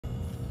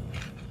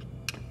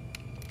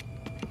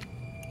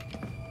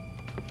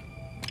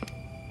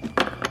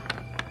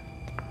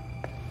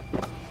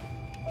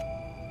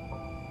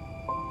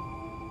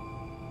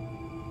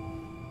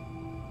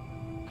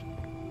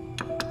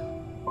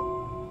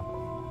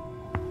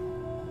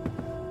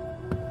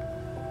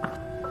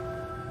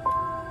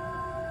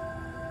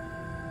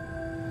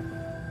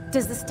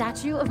Does the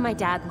statue of my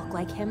dad look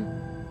like him?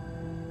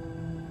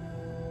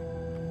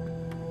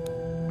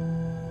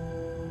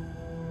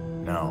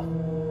 No.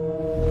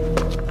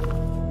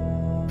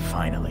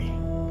 Finally.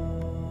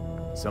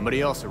 Somebody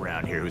else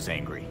around here who's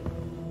angry.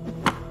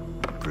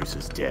 Bruce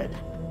is dead.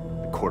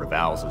 The Court of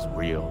Owls is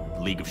real.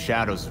 The League of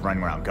Shadows is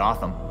running around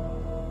Gotham.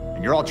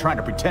 And you're all trying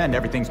to pretend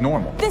everything's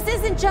normal. This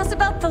isn't just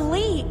about the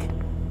League.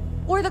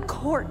 Or the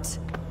court.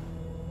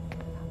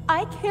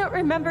 I can't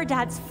remember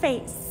Dad's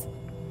face.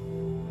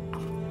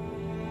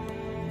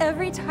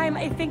 Every time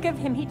I think of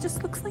him, he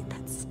just looks like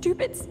that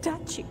stupid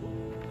statue.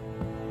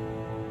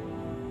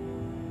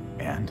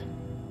 And?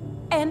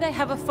 And I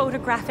have a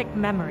photographic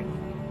memory.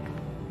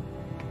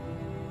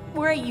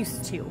 Where I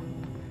used to.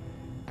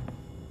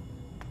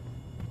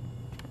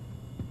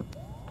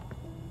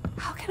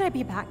 How can I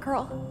be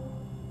Batgirl?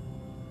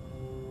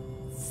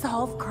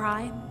 Solve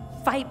crime,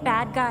 fight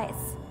bad guys.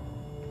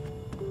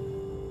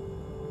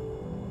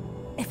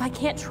 If I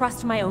can't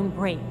trust my own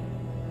brain.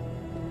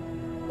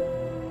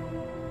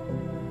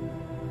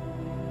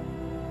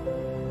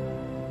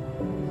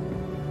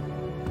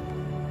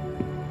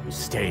 You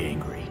stay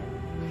angry.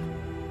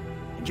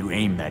 And you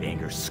aim that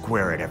anger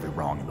square at every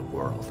wrong in the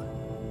world.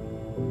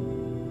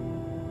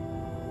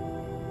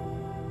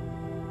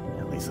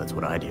 At least that's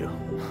what I do.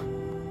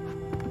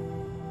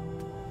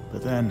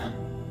 But then...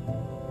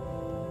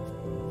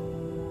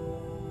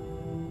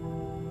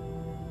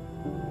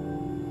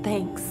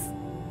 Thanks,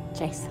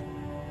 Jason.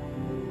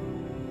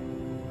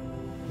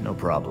 No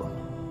problem.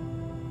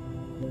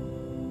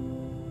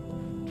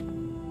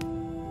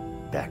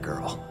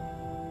 Batgirl.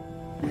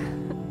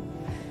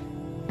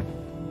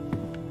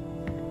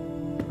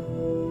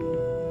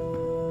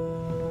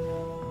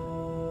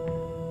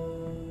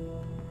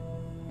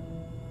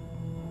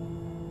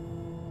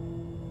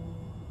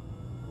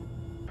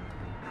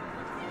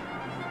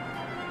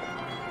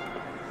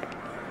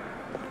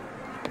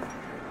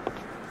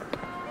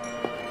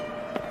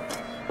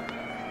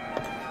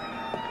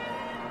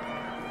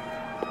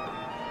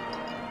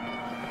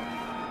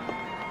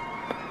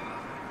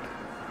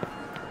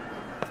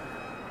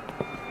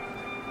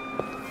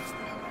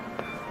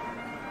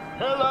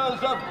 Pillars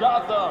of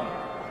Gotham,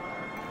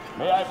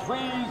 may I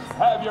please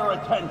have your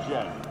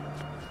attention?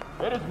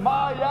 It is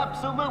my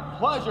absolute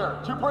pleasure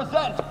to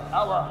present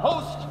our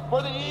host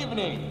for the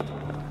evening.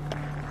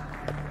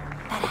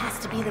 That has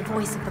to be the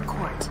voice of the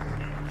court.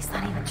 He's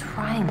not even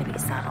trying to be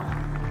subtle.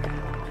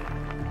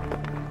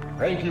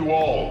 Thank you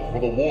all for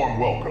the warm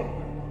welcome.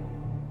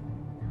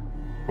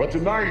 But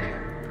tonight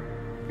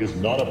is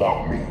not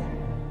about me.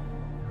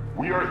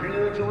 We are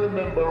here to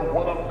remember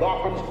one of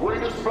Gotham's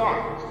greatest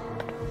sons,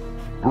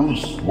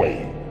 Bruce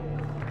Wayne.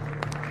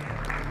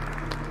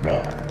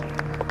 Now,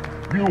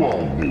 you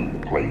all knew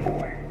the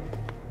Playboy.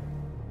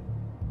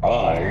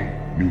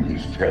 I knew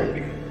his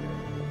charity.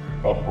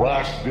 A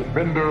brash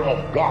defender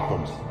of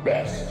Gotham's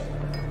best.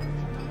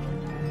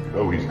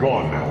 Though he's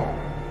gone now,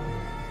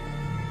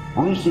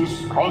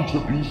 Bruce's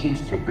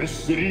contributions to this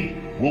city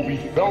will be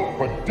felt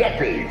for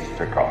decades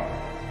to come.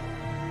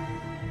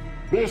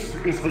 This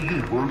is for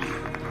you, Bruce.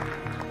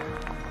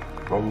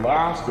 The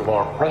last of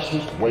our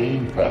precious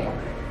Wayne family.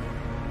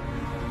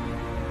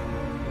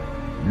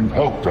 You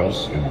helped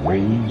us in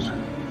ways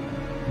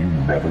you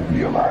never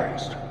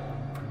realized.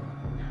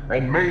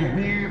 And may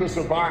we, the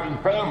surviving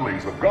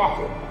families of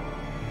Gotham,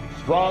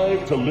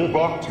 strive to live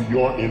up to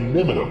your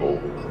inimitable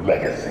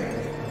legacy.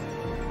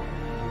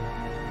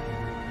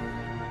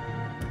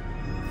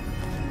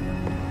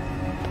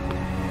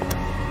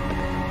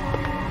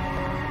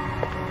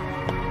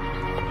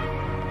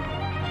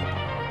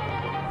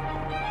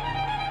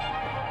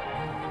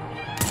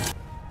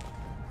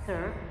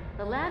 Sir,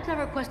 the labs are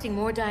requesting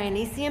more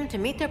Dionysium to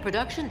meet their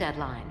production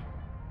deadline.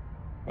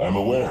 I'm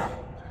aware.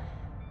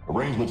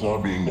 Arrangements are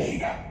being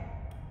made.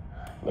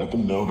 Let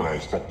them know that I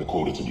expect the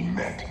quota to be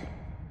met.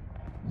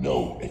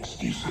 No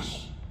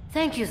excuses.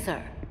 Thank you,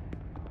 sir.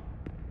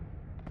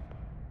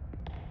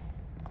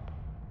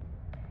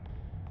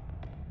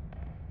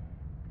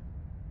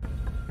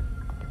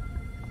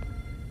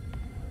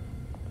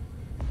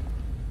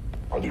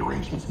 Are the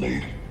arrangements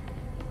made?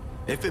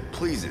 If it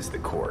pleases the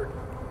court.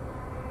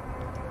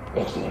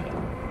 Excellent.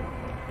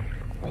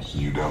 I'll see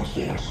you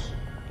downstairs.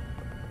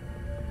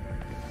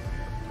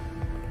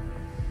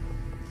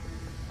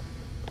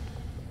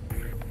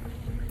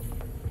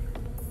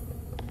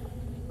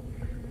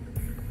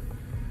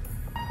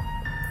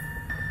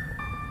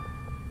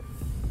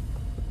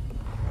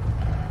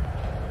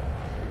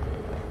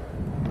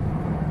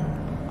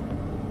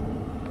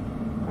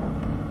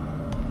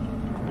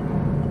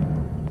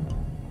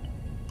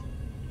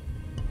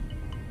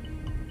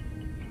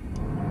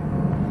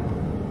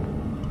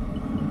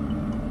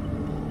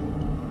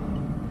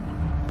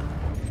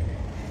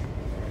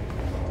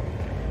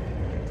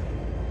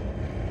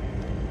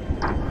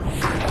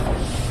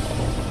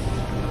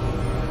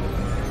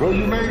 So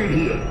you made it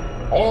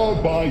here,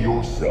 all by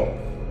yourself.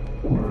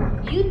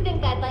 You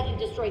think I'd let you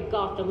destroy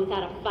Gotham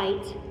without a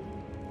fight?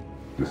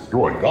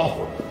 Destroy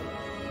Gotham?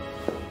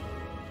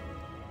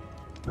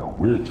 No,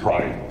 we're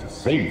trying to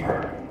save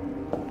her.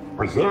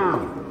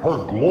 preserve her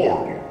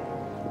glory.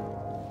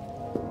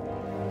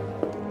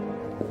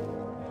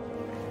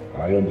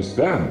 I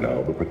understand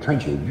now the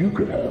potential you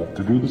could have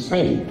to do the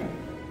same.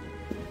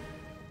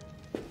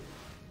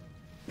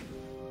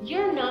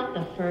 You're not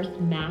the first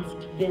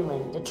masked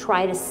villain to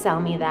try to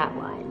sell me that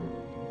line.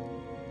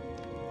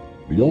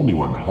 The only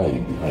one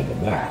hiding behind the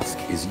mask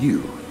Is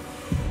you,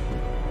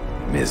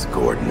 Miss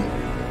Gordon.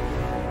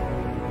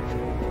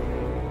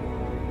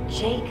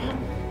 Jacob?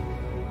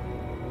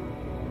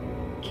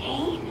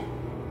 Kane?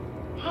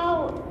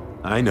 How?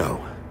 I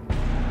know.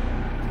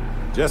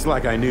 Just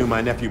like I knew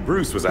my nephew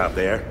Bruce was out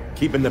there,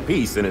 keeping the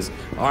peace in his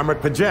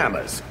armored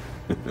pajamas.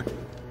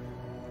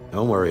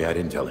 Don't worry, I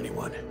didn't tell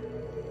anyone.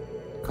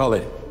 Call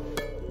it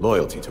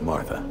loyalty to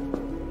Martha.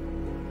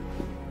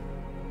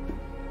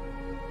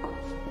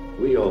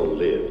 We all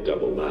live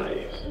double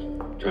lives,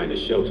 trying to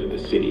shelter the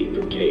city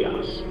from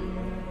chaos.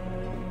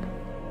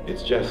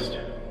 It's just,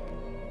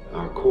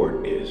 our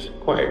court is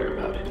quieter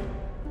about it.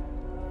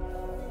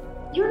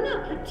 You're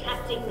not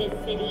protecting this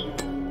city.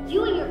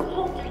 You and your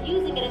cult are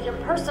using it as your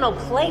personal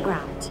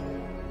playground.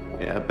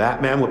 Yeah,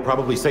 Batman would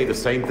probably say the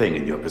same thing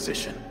in your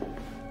position.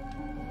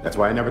 That's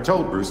why I never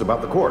told Bruce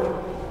about the court.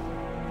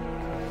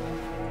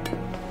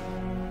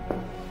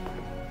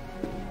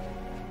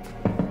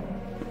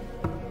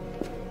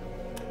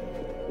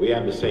 We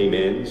have the same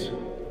ends,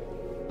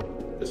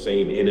 the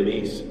same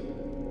enemies.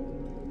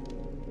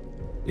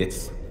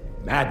 It's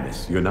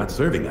madness. You're not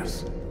serving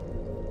us.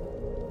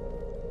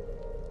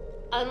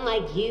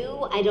 Unlike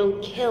you, I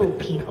don't kill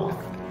people.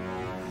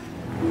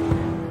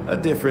 A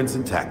difference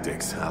in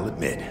tactics, I'll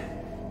admit.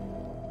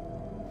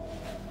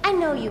 I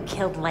know you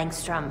killed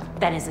Langstrom,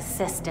 then his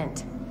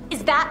assistant.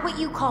 Is that what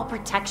you call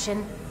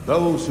protection?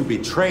 Those who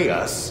betray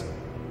us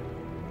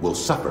will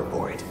suffer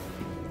for it.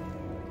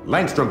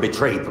 Langstrom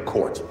betrayed the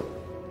court.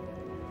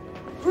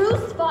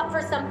 Bruce fought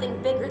for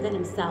something bigger than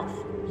himself.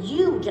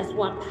 You just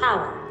want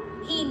power.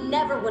 He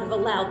never would have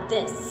allowed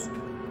this.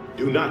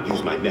 Do not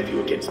use my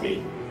nephew against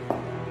me.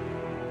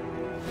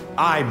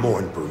 I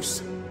mourn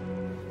Bruce.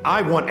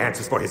 I want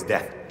answers for his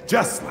death,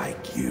 just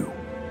like you.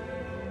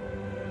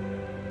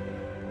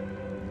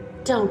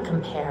 Don't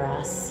compare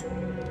us,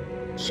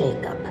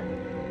 Jacob.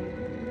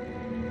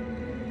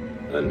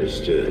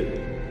 Understood.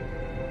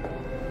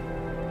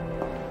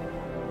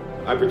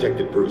 I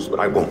protected Bruce, but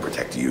I won't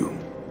protect you.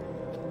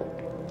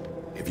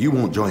 If you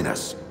won't join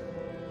us,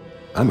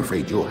 I'm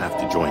afraid you'll have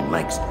to join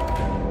Langstrom.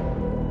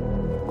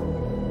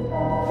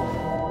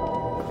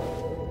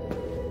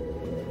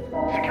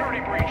 Security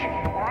breach.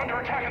 We're under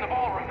attack in the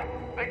ballroom.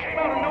 They came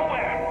out of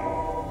nowhere.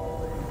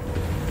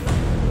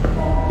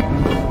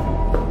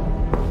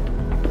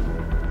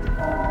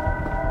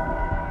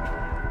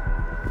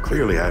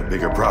 Clearly, I have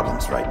bigger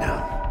problems right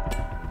now.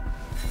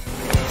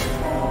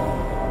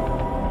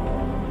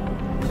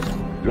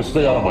 Just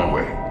stay out of my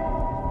way.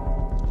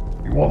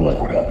 You won't like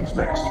what happens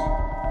next.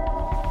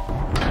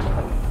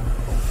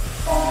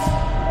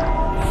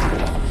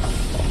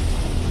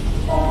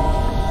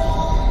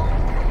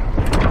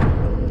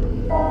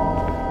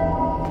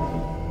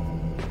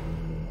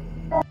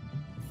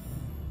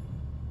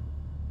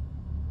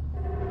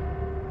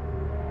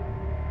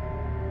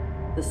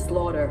 The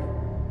slaughter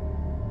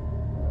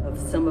of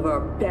some of our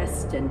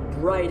best and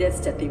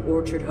brightest at the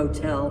Orchard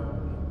Hotel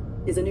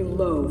is a new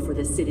low for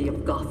the city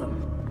of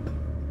Gotham.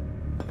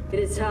 It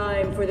is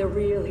time for the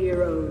real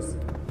heroes,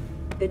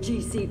 the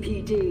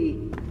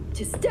GCPD,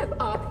 to step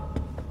up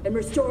and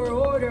restore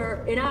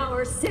order in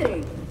our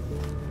city.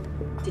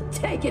 To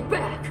take it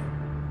back.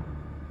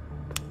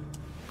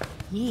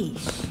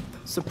 Yeesh.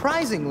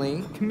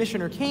 Surprisingly,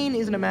 Commissioner Kane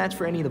isn't a match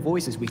for any of the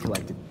voices we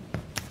collected.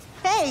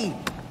 Hey!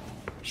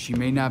 She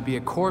may not be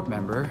a court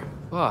member,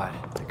 but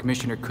the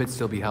Commissioner could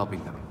still be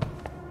helping them.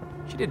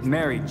 She did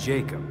marry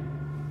Jacob.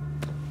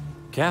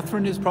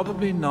 Catherine is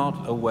probably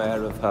not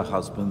aware of her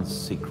husband's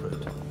secret.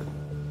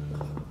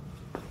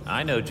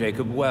 I know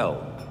Jacob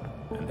well,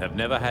 and have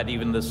never had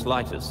even the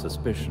slightest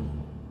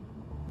suspicion.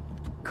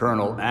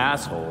 Colonel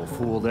Asshole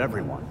fooled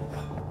everyone.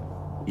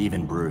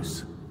 Even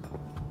Bruce.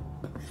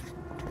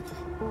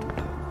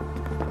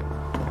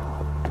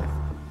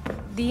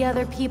 The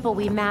other people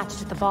we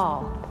matched at the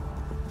ball.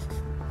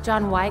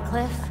 John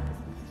Wycliffe,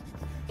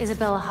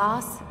 Isabella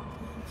Haas,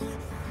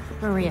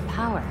 Maria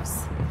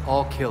Powers.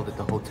 All killed at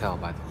the hotel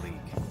by the League.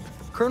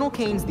 Colonel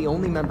Kane's the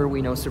only member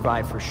we know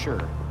survived for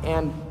sure.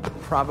 And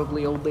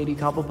probably Old Lady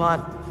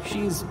Cobblepot.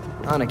 She's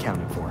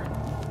unaccounted for.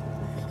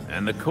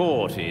 And the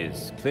court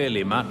is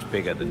clearly much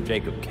bigger than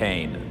Jacob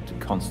Kane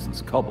and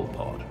Constance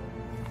Cobblepot.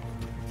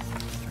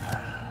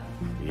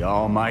 The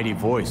almighty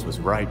voice was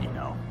right, you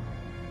know.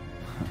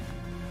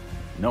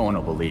 No one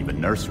will believe a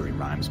nursery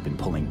rhyme's been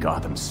pulling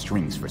Gotham's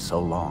strings for so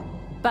long.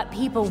 But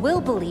people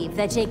will believe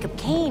that Jacob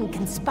Kane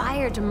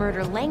conspired to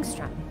murder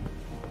Langstrom.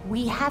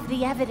 We have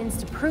the evidence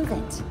to prove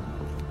it.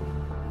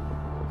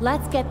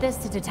 Let's get this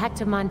to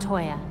Detective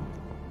Montoya.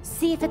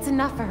 See if it's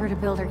enough for her to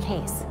build her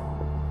case.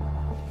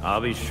 I'll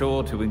be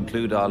sure to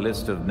include our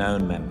list of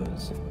known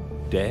members,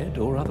 dead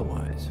or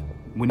otherwise.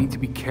 We need to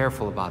be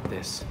careful about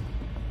this.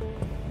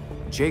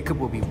 Jacob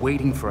will be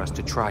waiting for us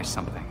to try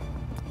something.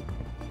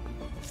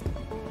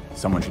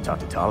 Someone should talk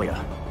to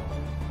Talia.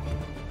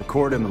 The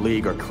Court and the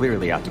League are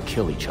clearly out to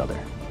kill each other.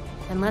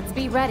 And let's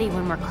be ready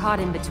when we're caught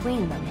in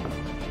between them.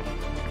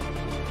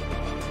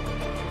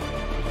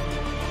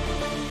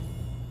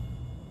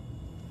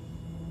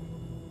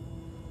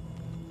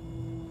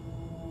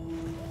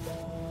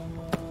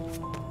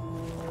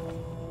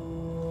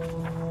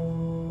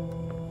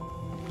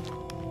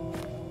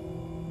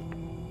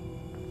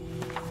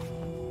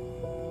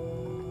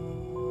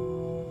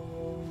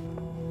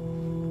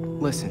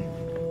 Listen,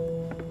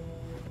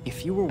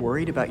 if you were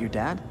worried about your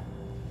dad,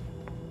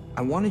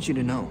 I wanted you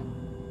to know,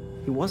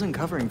 he wasn't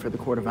covering for the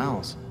Court of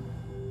Owls.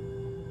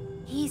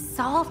 He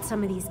solved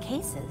some of these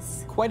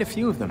cases. Quite a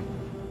few of them.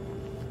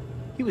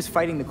 He was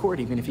fighting the court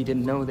even if he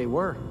didn't know they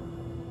were.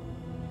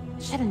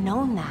 Should have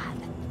known that.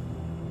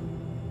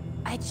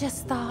 I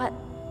just thought...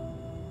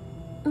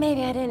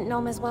 maybe I didn't know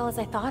him as well as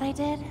I thought I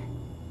did.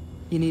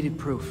 You needed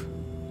proof.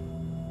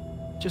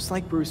 Just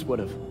like Bruce would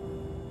have.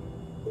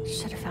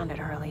 Should have found it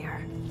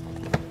earlier.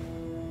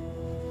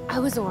 I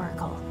was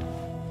Oracle.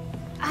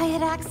 I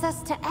had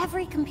access to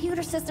every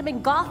computer system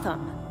in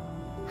Gotham.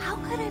 How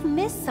could I have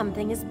missed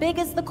something as big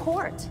as the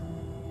court?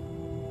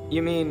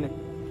 You mean,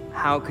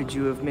 how could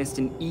you have missed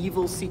an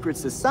evil secret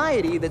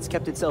society that's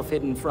kept itself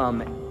hidden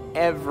from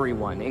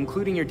everyone,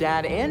 including your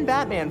dad and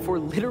Batman, for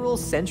literal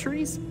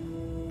centuries?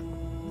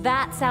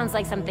 That sounds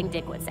like something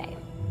Dick would say.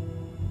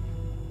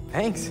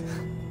 Thanks.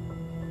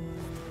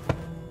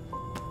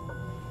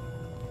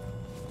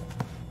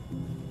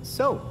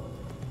 So,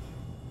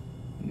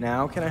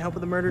 now can I help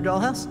with the murder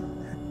dollhouse?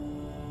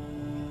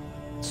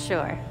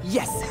 Sure.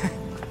 Yes!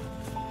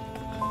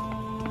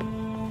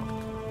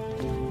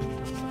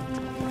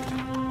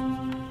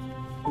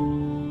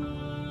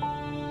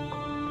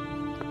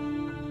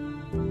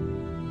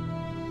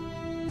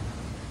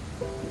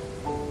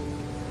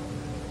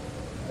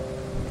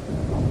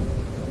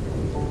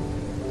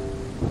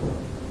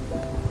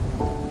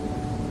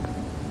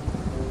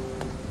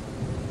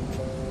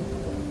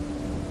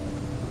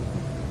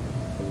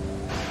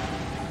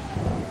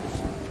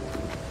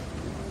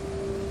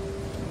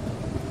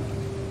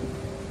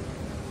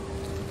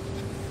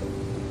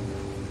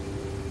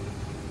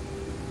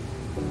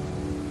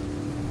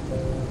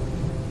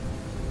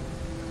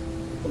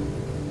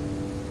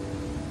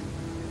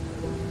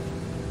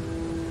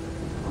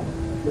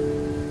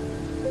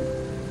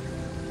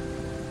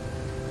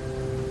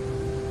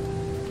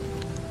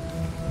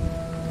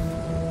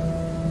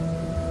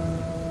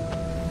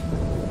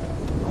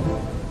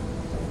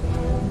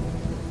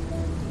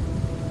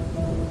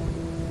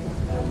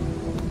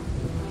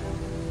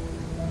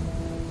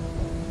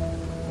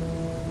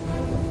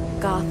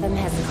 Gotham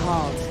has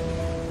called,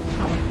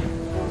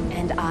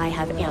 and I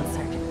have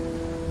answered.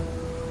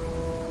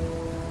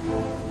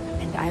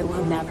 And I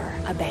will never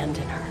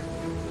abandon her.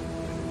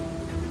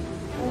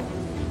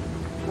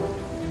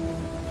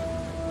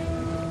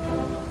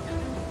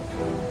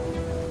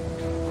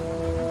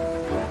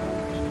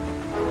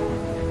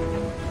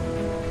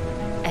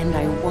 And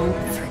I won't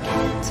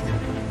forget.